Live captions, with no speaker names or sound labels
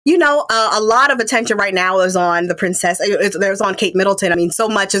know, a lot of attention right now is on the princess. There's on Kate Middleton. I mean, so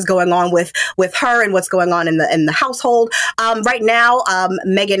much is going on with her and what's going on in the household. Right now,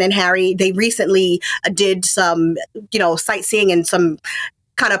 Meghan and Harry, they recently did some, you know, sightseeing and some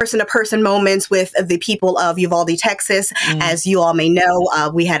kind of person-to-person moments with the people of Uvalde, Texas. As you all may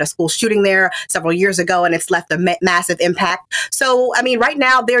know, we had a school shooting there several years ago, and it's left a massive impact. So, I mean, right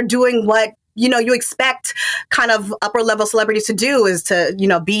now they're doing what, you know, you expect kind of upper level celebrities to do, is to, you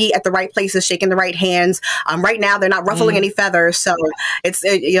know, be at the right places, shaking the right hands. Right now they're not ruffling any feathers. So it's,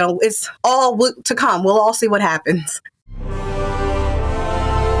 you know, it's all to come. We'll all see what happens.